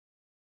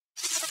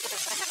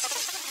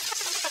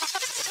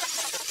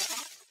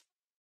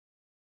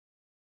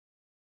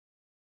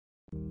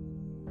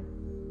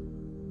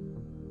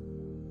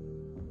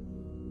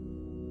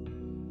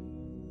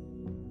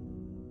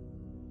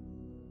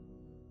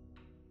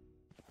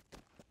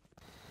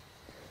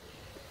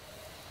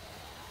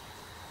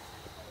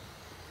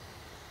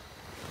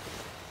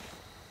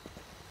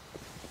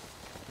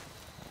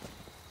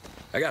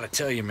I gotta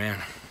tell you,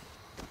 man,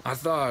 I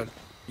thought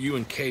you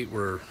and Kate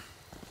were,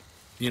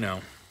 you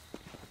know...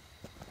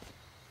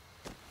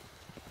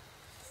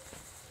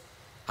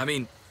 I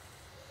mean,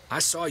 I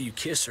saw you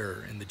kiss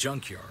her in the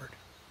junkyard,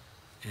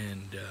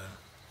 and,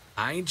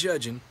 I ain't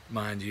judging,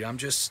 mind you, I'm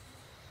just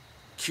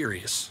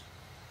curious.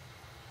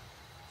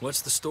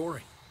 What's the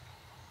story?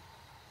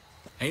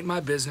 Ain't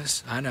my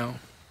business, I know,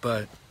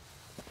 but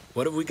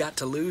what have we got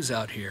to lose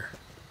out here?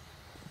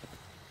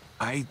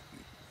 Hey,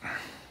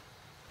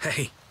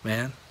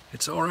 man,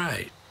 it's all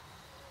right.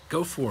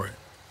 Go for it.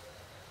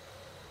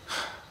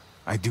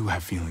 I do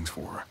have feelings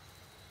for her.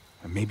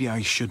 And maybe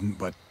I shouldn't,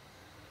 but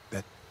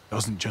that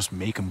doesn't just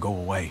make them go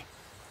away.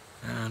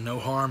 No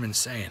harm in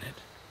saying it.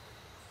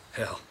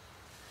 Hell,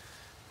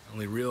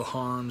 only real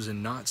harm's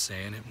in not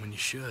saying it when you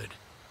should.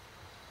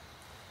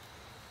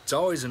 It's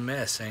always a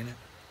mess, ain't it?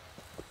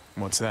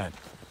 What's that?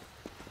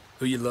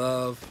 Who you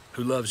love,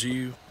 who loves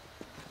you,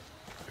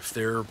 if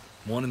they're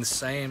one and the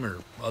same or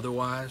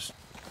otherwise.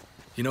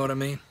 You know what I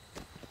mean?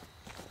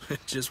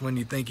 Just when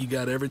you think you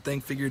got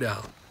everything figured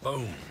out,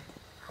 boom,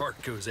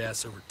 heart goes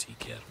ass over tea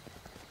kettle.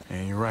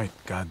 Yeah, you're right.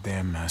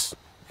 Goddamn mess.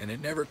 And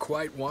it never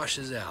quite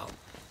washes out.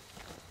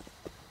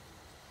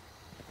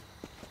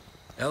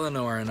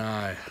 Eleanor and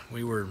I,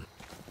 we were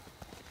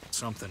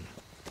something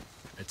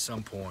at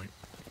some point,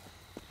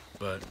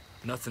 but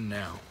nothing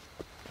now.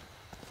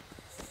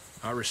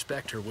 I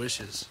respect her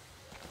wishes.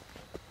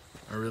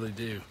 I really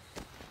do.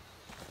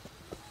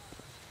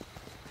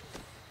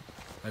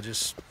 I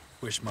just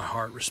wish my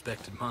heart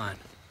respected mine.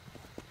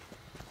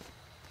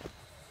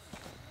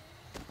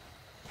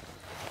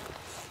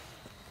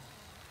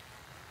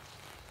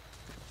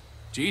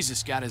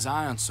 Jesus got his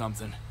eye on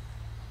something.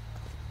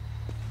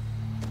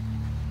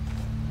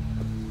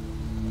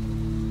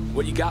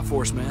 What you got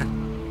for us,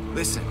 man?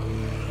 Listen.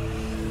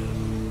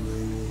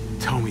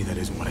 Tell me that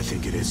isn't what I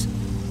think it is.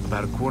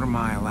 About a quarter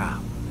mile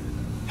out.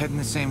 Heading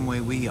the same way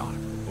we are.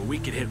 Well, we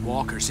could hit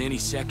walkers any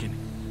second.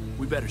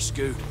 We better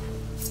scoot.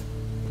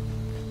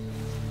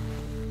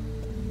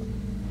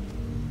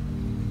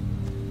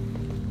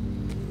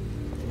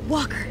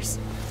 Walkers!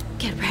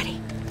 Get ready.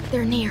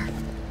 They're near.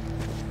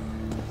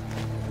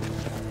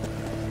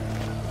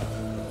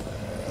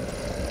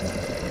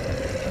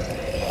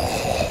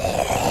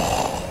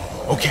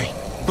 Okay,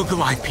 look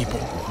alive, people.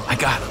 I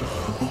got him.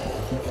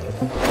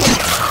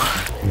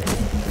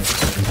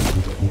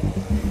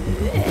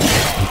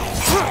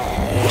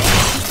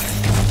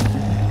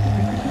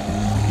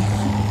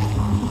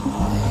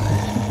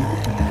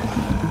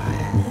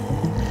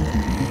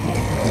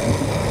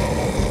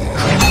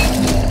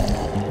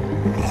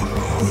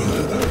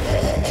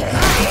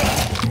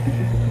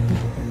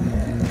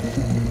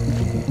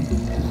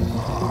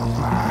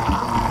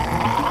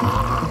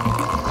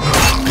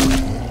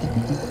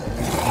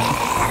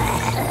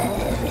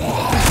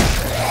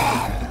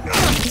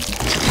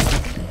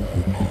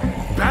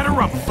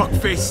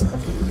 Face.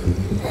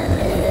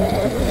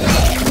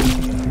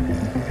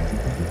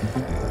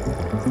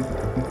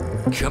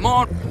 Come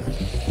on.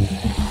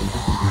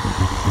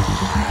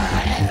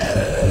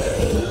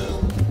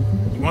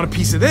 You want a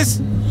piece of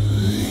this?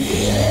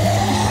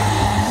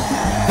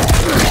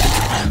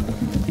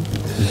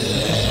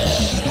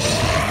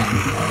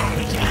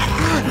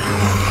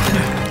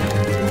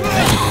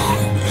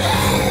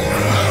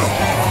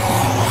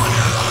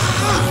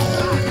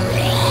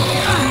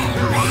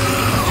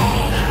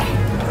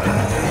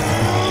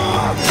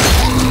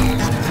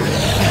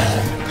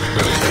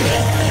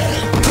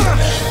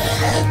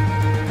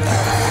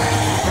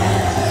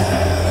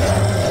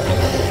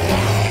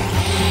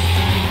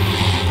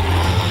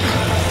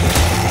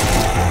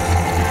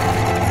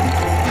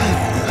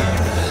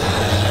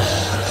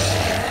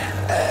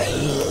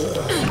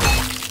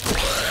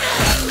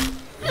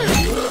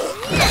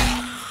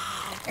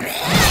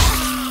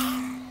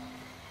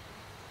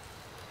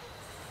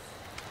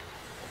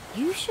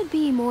 You should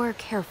be more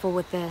careful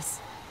with this.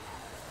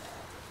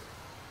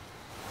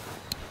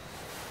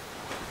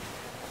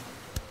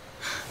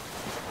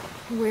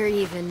 We're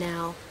even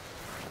now.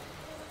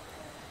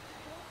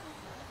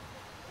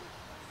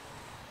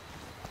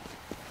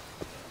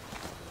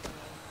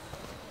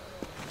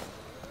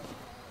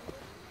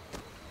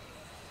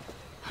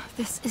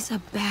 This is a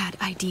bad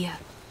idea.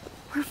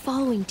 We're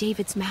following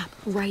David's map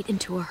right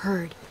into a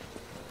herd.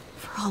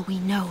 For all we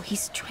know,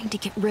 he's trying to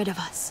get rid of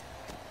us.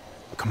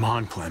 Come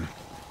on, Clem.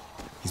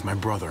 He's my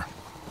brother.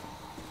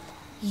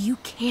 You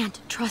can't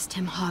trust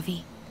him,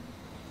 Javi.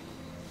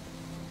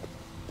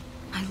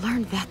 I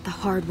learned that the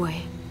hard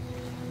way.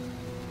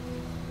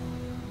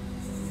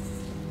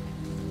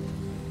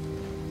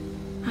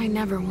 I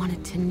never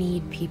wanted to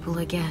need people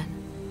again,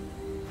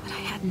 but I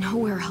had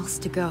nowhere else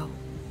to go.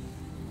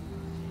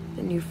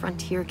 The New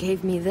Frontier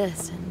gave me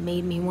this and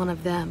made me one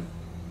of them.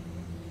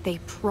 They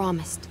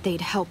promised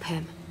they'd help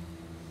him.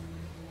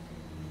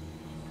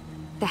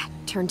 That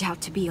turned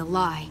out to be a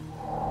lie.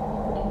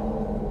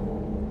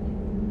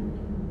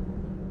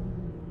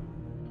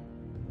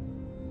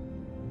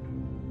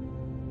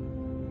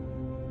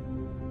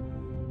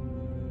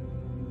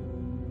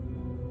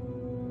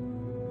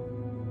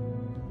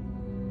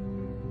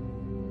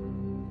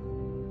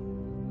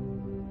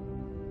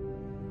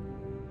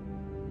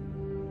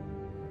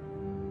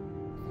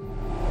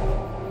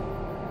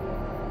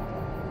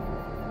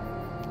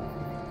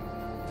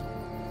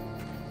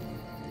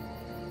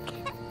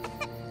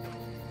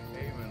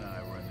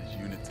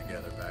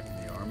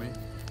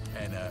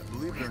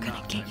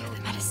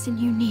 medicine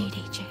you need,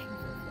 AJ.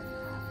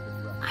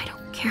 I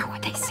don't care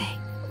what they say.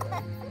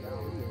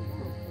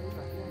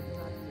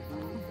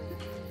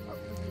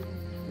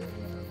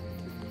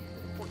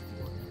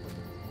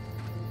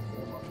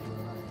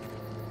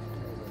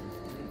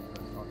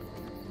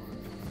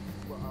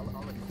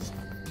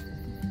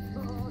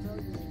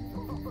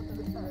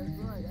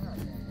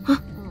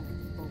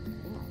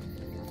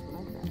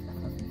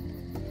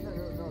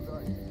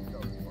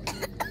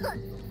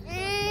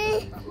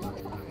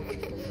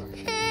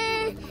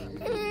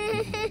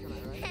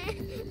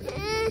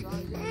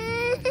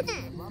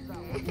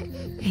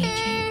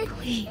 AJ,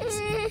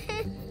 please.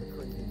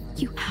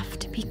 You have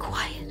to be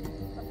quiet.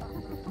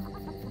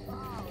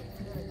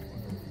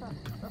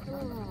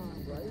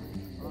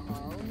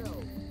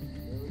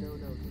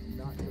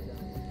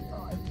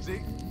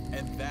 See?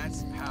 And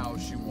that's how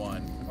she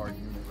won our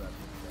university.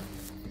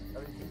 I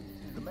mean,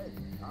 she's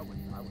amazing. I would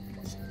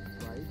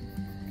right?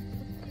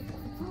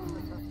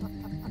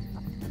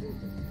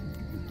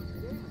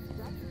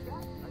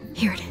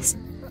 Here it is.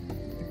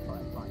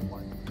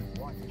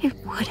 It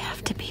would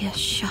have to be a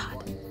shot.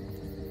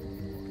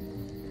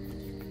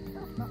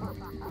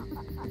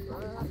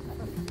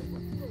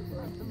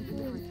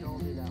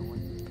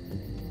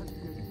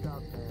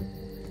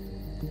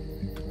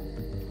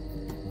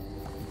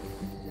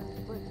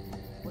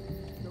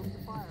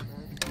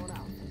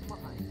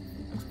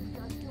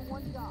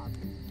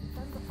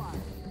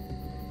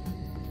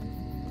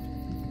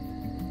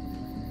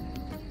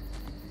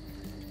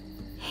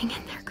 Hang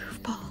in there,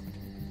 goofball.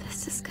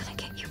 This is gonna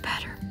get you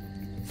better.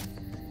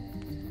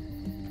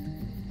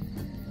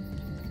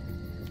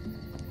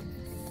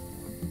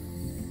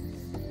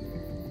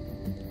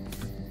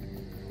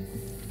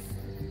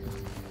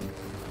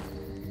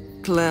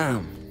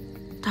 Clem.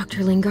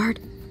 Dr. Lingard,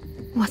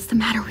 what's the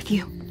matter with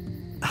you?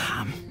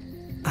 I'm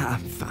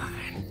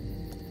fine.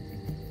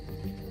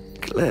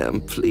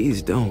 Clem,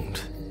 please don't.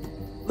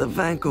 The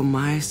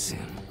vancomycin.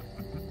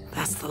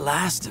 That's the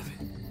last of it.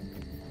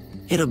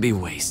 It'll be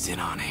wasted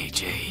on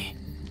AJ.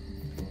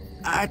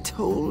 I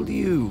told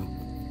you.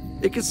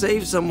 It could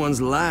save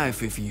someone's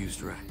life if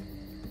used right.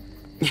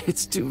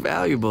 It's too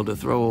valuable to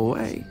throw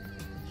away.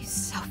 You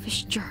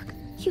selfish jerk.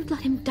 You'd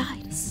let him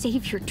die to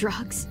save your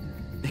drugs.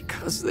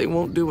 Because they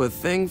won't do a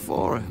thing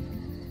for him.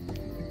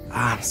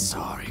 I'm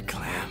sorry,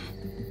 Clem.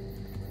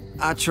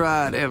 I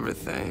tried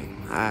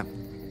everything.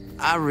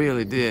 I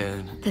really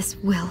did. This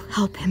will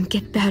help him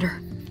get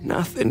better.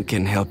 Nothing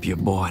can help your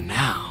boy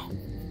now.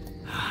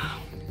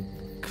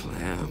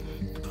 Clem,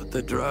 put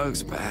the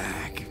drugs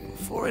back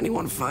before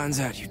anyone finds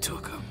out you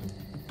took them.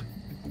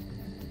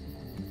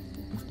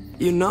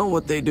 You know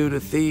what they do to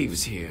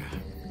thieves here.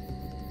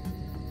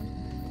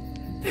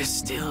 There's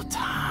still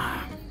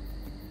time.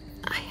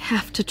 I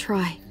have to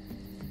try.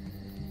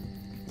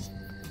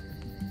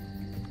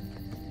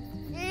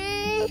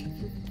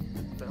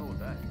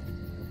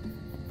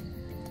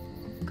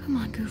 Come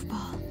on,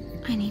 goofball.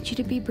 I need you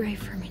to be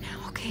brave for me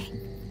now, okay?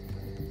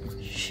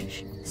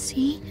 Shh.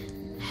 See?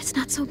 It's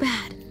not so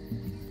bad.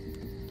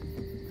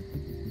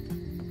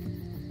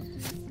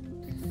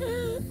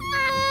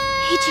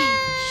 AJ!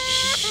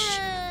 Shh!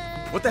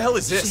 What the hell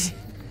is this?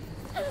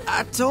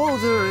 I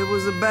told her it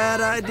was a bad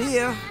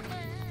idea.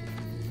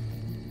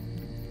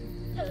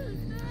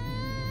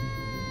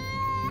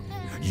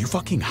 You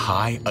fucking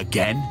high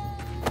again?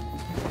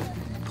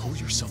 Pull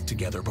yourself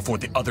together before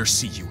the others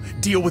see you.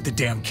 Deal with the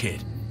damn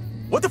kid.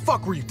 What the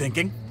fuck were you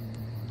thinking?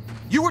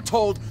 You were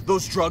told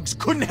those drugs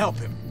couldn't help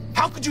him.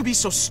 How could you be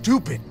so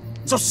stupid?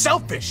 So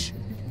selfish?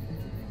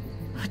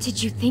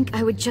 Did you think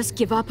I would just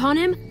give up on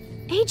him?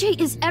 AJ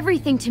is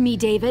everything to me,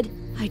 David.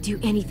 I'd do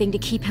anything to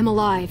keep him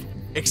alive.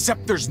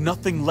 Except there's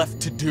nothing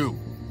left to do.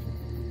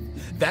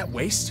 That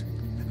waste?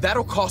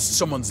 That'll cost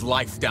someone's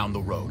life down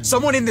the road.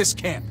 Someone in this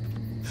camp.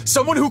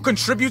 Someone who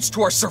contributes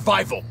to our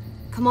survival.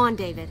 Come on,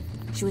 David.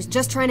 She was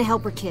just trying to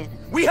help her kid.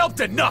 We helped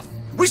enough!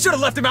 We should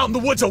have left him out in the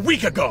woods a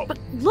week ago! But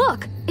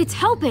look, it's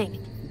helping.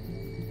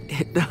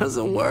 It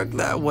doesn't work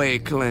that way,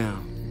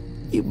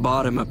 Clem. You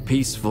bought him a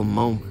peaceful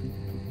moment.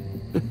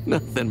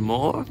 Nothing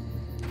more.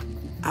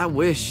 I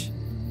wish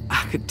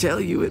I could tell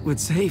you it would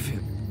save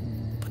him.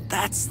 But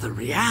that's the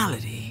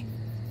reality.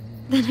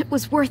 Then it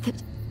was worth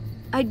it.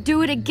 I'd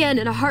do it again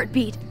in a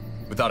heartbeat.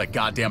 Without a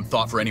goddamn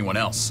thought for anyone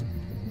else.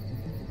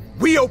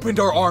 We opened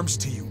our arms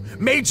to you,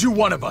 made you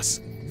one of us.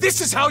 This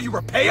is how you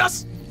repay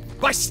us?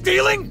 By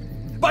stealing?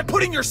 By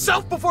putting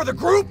yourself before the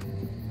group?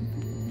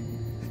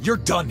 You're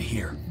done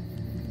here.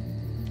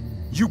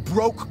 You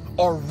broke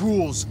our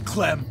rules,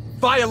 Clem.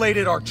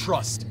 Violated our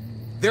trust.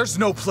 There's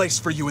no place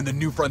for you in the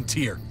new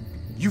frontier.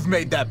 You've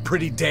made that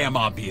pretty damn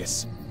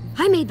obvious.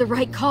 I made the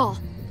right call.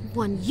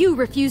 One you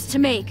refused to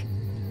make.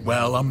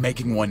 Well, I'm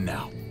making one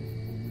now.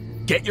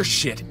 Get your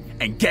shit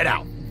and get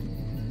out.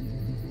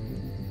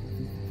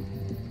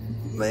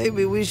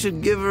 Maybe we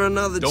should give her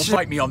another Don't chance.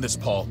 fight me on this,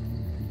 Paul.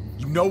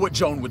 You know what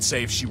Joan would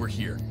say if she were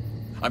here.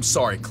 I'm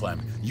sorry,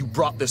 Clem. You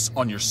brought this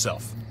on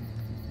yourself.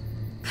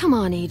 Come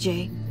on,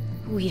 AJ.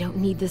 We don't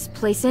need this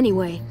place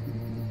anyway.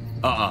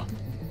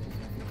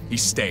 He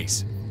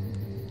stays.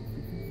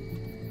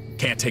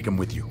 Can't take him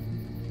with you.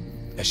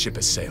 That ship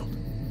has sailed.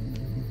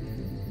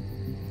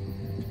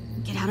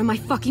 Get out of my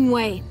fucking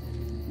way.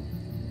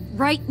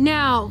 Right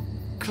now.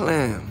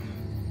 Clem,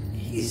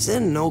 he's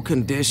in no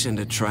condition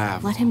to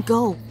travel. Let him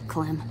go,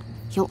 Clem.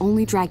 He'll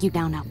only drag you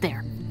down out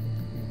there.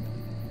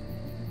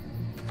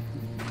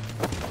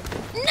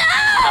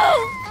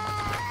 No!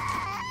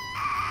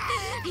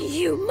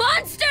 You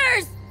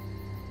monsters!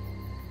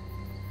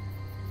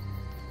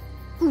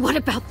 What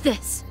about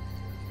this?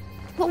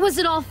 What was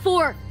it all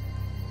for?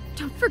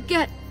 Don't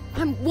forget,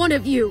 I'm one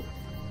of you.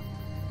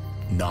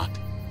 Not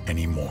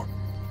anymore.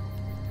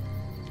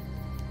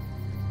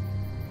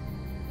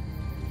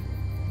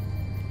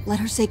 Let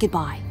her say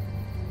goodbye.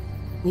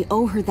 We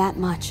owe her that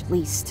much, at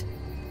least.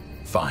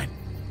 Fine.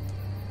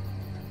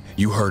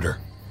 You heard her.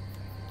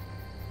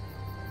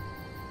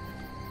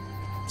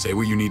 Say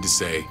what you need to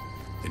say,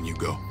 then you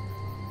go.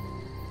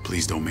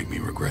 Please don't make me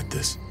regret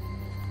this.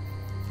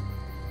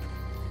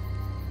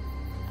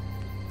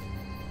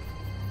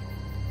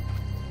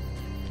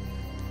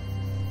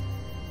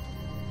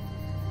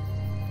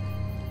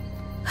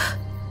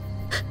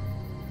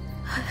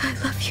 I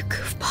love you,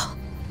 goofball.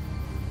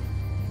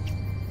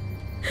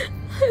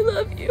 I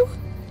love you.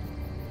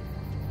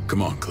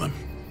 Come on, Clem.